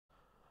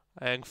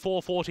And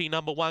 440,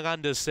 number 1,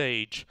 Under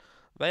Siege.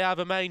 They are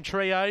the main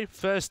trio.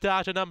 First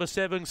starter, number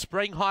 7,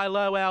 Spring High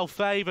Low, our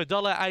favour,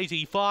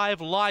 $1.85.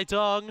 Light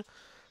on,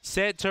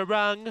 set to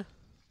run.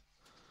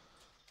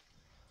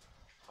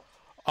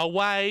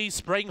 Away,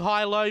 Spring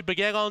High Low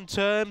began on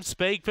term.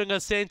 Speak from the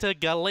centre,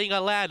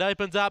 Galinga Lad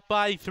opens up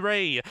by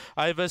 3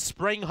 over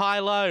Spring High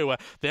Low.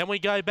 Then we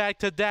go back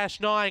to Dash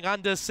 9,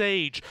 Under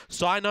Siege.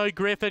 Sino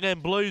Griffin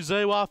and Blue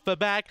Zoo off the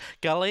back.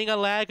 Galinga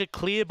Lad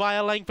clear by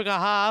a length and a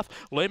half.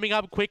 Looming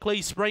up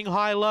quickly, Spring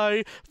High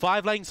Low.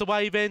 5 lengths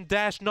away then,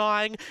 Dash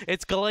 9.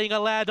 It's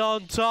Galinga Lad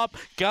on top.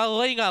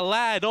 Galinga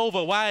Lad all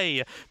the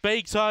way.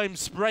 Beaks home,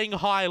 Spring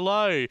High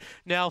Low.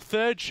 Now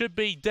third should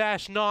be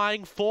Dash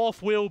 9.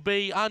 Fourth will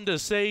be Under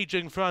Siege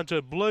in front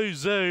of Blue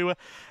Zoo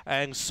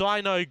and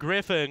Sino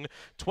Griffin,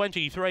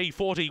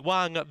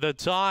 23:41 the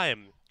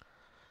time.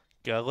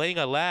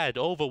 Galinga Lad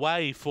all the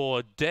way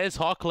for Des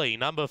Hockley,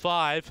 number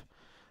 5.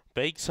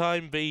 Beaks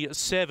home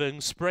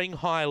B7, Spring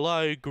High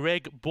Low,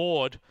 Greg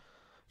Board.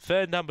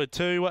 Third, number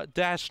 2,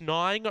 Dash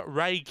 9,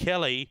 Ray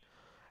Kelly.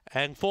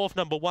 And fourth,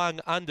 number 1,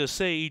 Under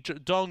Siege,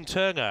 Dong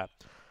Turner.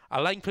 A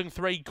length and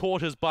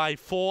 3/4 by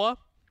 4.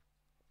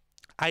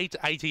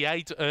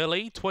 8.88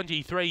 early,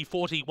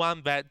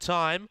 23:41 that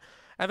time,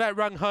 and that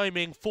run home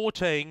in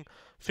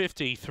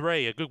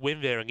 14:53. A good win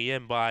there in the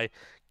end by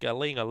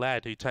Galinga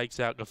Lad, who takes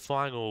out the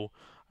final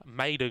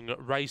maiden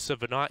race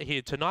of the night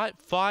here tonight.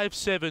 5,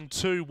 7,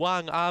 2,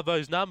 1 are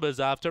those numbers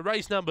after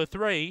race number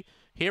 3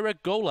 here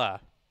at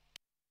Gawler.